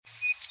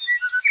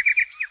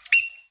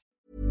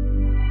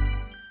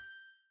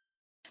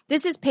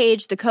This is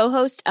Paige, the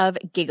co-host of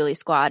Giggly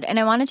Squad, and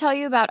I want to tell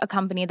you about a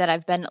company that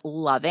I've been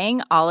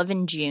loving, Olive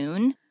 &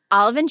 June.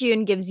 Olive &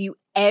 June gives you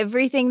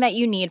everything that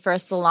you need for a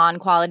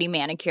salon-quality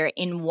manicure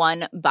in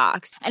one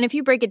box. And if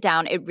you break it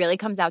down, it really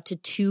comes out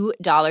to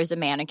 $2 a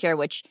manicure,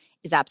 which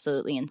is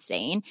absolutely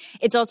insane.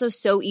 It's also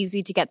so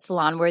easy to get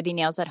salon-worthy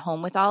nails at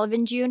home with Olive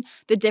 & June.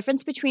 The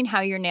difference between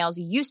how your nails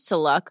used to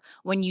look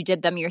when you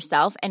did them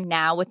yourself and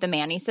now with the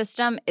Mani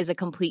system is a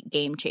complete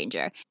game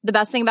changer. The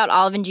best thing about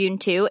Olive & June,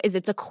 too, is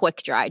it's a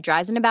quick dry.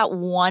 Dries in about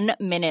 1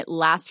 minute,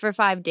 lasts for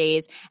 5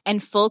 days,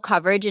 and full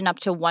coverage in up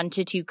to 1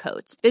 to 2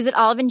 coats. Visit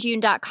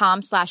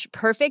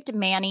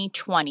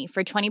oliveandjune.com/perfectmani20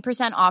 for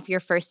 20% off your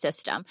first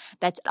system.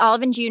 That's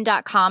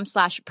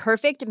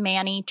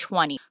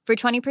oliveandjune.com/perfectmani20 for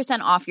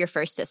 20% off your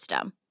first system.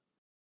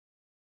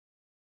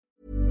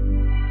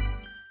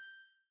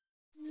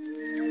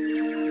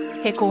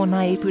 He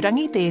kōna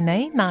ipurangi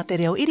tēnei nā te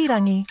reo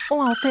irirangi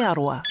o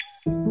Aotearoa.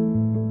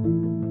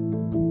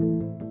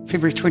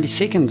 February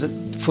 22nd,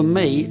 for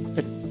me,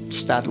 it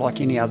started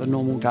like any other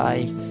normal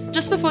day.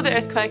 Just before the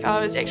earthquake,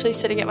 I was actually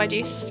sitting at my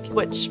desk,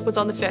 which was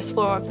on the first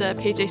floor of the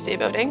PGC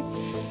building,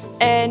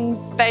 and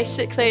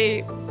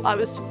basically I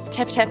was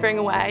tapping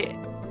away.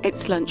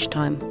 It's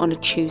lunchtime on a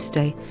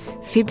Tuesday,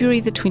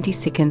 February the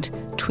 22nd,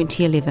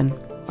 2011.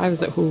 I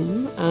was at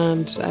home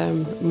and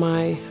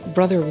my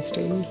brother was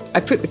staying.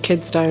 I put the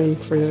kids down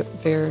for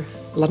their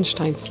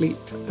lunchtime sleep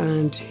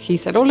and he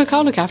said, "Oh, look,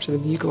 I'll look after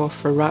them. You go off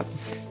for a run."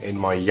 And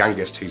my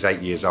youngest, who's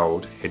 8 years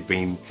old, had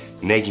been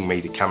nagging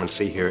me to come and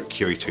see her at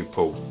Kiritu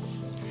Pool.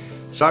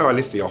 So I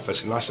left the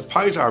office and I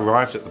suppose I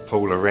arrived at the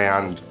pool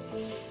around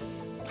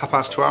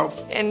 12:30.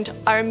 And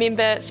I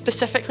remember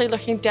specifically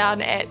looking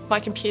down at my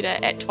computer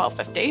at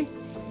 12:50.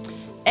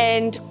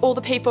 And all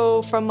the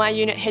people from my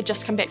unit had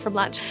just come back from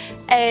lunch.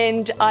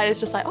 And I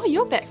was just like, "Oh,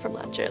 you're back from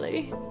lunch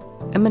early."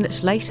 A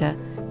minute later,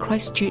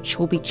 Christchurch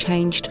will be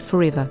changed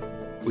forever.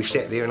 We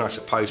sat there and I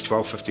suppose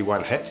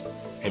 12:51 hit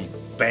and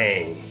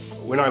bang.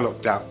 When I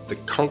looked up, the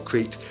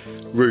concrete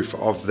roof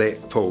of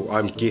that pool,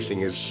 I'm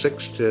guessing, is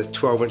 6 to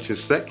 12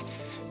 inches thick.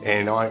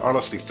 And I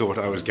honestly thought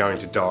I was going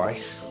to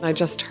die. I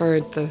just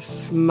heard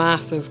this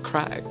massive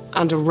crack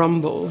and a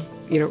rumble.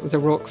 You know, it was a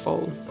rock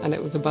fall and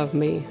it was above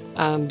me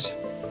and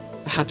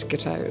I had to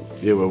get out.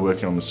 Yeah, we're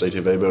working on the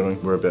CTV building.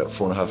 We're about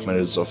 4.5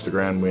 metres off the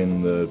ground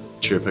when the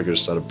cherry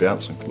pickers started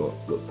bouncing,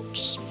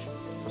 just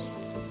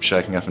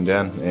shaking up and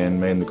down.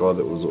 And me and the guy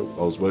that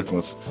I was working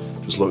with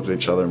just looked at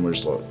each other and we were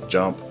just like,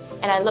 "Jump."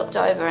 And I looked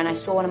over and I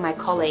saw one of my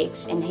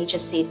colleagues and he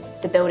just said,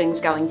 "The building's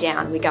going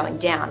down, we're going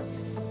down."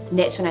 And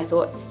that's when I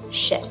thought,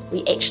 shit,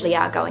 we actually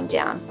are going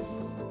down.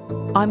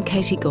 I'm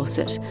Katie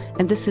Gossett,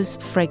 and this is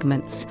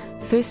Fragments,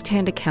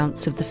 first-hand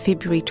accounts of the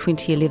February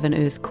 2011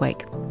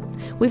 earthquake.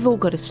 We've all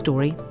got a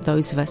story,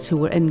 those of us who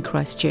were in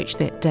Christchurch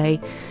that day,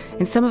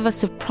 and some of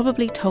us have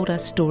probably told our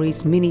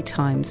stories many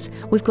times.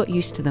 We've got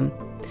used to them.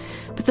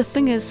 But the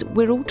thing is,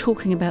 we're all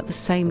talking about the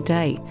same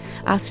day.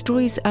 Our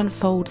stories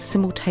unfold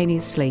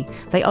simultaneously,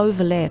 they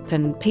overlap,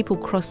 and people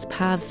cross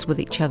paths with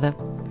each other.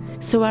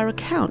 So our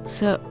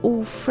accounts are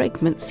all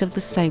fragments of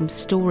the same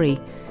story.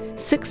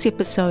 6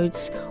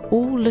 episodes,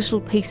 all little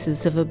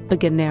pieces of a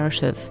bigger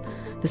narrative.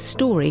 The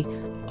story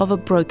of a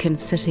broken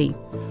city.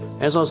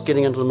 As I was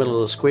getting into the middle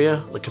of the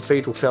square, the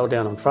cathedral fell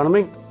down in front of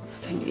me. I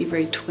think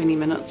every 20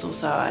 minutes or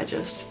so I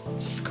just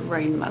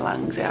screamed my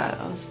lungs out.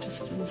 I was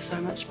just in so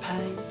much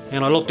pain.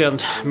 And I looked down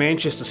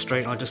Manchester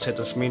Street and I just had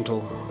this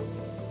mental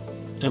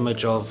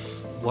image of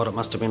what it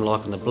must have been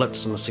like in the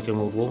Blitz in the Second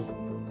World War.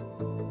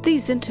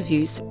 These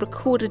interviews,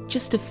 recorded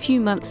just a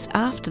few months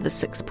after the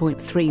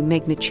 6.3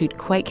 magnitude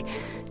quake,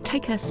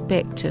 take us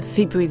back to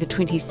February the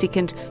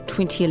 22nd,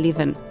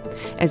 2011,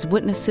 as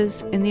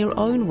witnesses, in their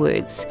own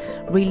words,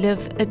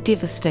 relive a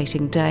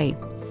devastating day.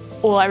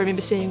 All I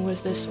remember seeing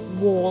was this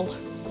wall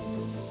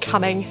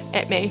coming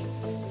at me,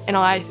 and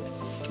I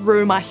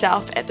threw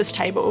myself at this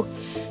table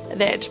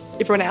that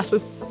everyone else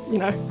was,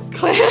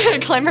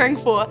 clamouring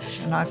for.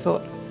 And I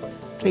thought,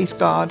 please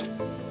God,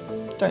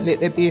 don't let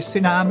there be a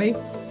tsunami,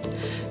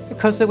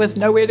 because there was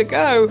nowhere to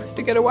go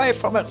to get away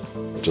from it.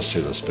 Just see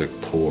this big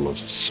pool of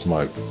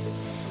smoke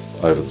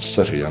over the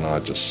city and I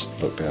just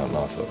looked out and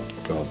I thought,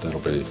 God,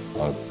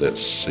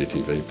 that's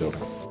CTV building.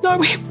 No,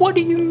 what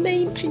do you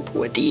mean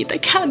people are dead? They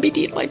can't be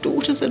dead. My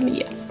daughter's in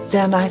there.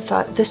 Then I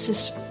thought, this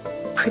is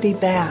pretty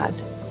bad.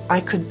 I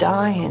could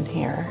die in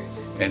here.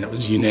 And it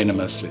was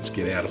unanimous, let's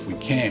get out if we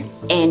can.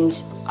 And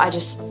I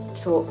just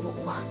thought,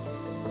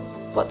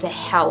 what the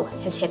hell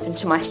has happened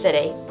to my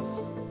city?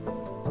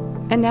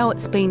 And now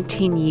it's been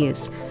 10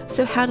 years.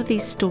 So how do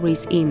these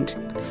stories end?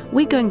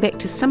 We're going back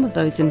to some of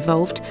those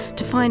involved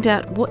to find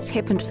out what's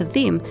happened for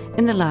them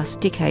in the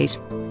last decade.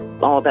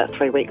 About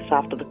 3 weeks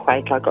after the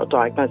quake, I got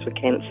diagnosed with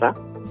cancer.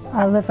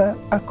 I live a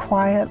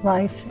quiet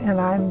life, and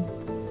I'm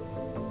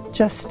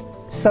just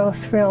so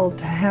thrilled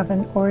to have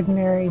an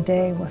ordinary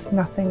day with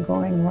nothing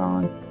going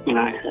wrong.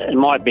 It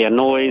might be a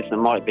noise, it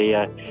might be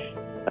a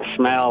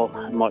smell,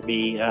 it might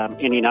be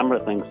any number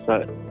of things,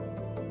 so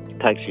it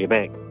takes you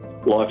back.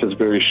 life is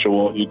very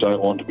short. You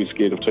don't want to be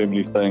scared of too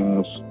many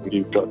things.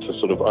 You've got to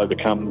sort of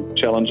overcome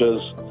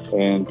challenges,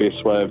 and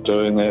best way of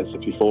doing that is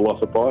if you fall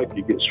off a bike,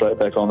 you get straight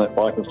back on that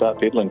bike and start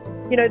pedaling.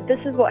 You know, this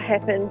is what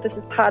happened. This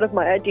is part of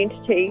my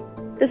identity.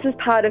 This is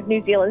part of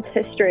New Zealand's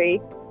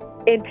history,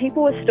 and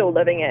people are still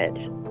living it.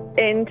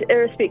 And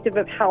irrespective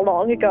of how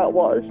long ago it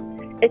was,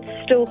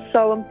 it's still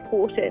so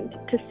important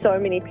to so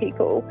many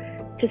people,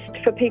 just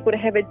for people to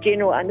have a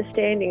general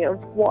understanding of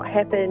what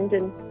happened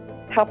and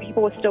how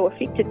people are still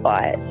affected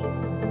by it.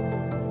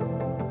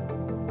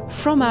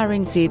 From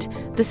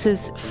RNZ, this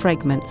is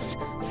Fragments,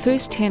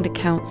 first-hand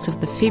accounts of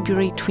the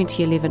February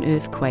 2011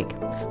 earthquake,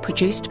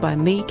 produced by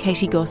me,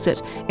 Katie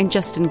Gossett, and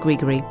Justin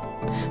Gregory.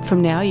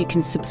 From now, you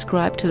can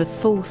subscribe to the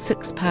full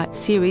 6-part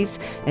series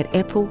at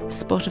Apple,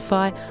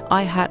 Spotify,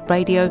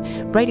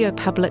 iHeartRadio, Radio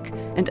Public,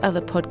 and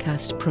other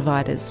podcast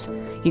providers.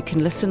 You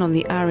can listen on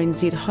the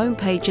RNZ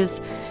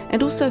homepages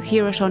and also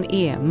hear it on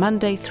air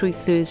Monday through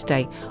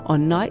Thursday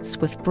on Nights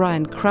with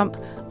Brian Crump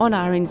on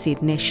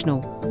RNZ National.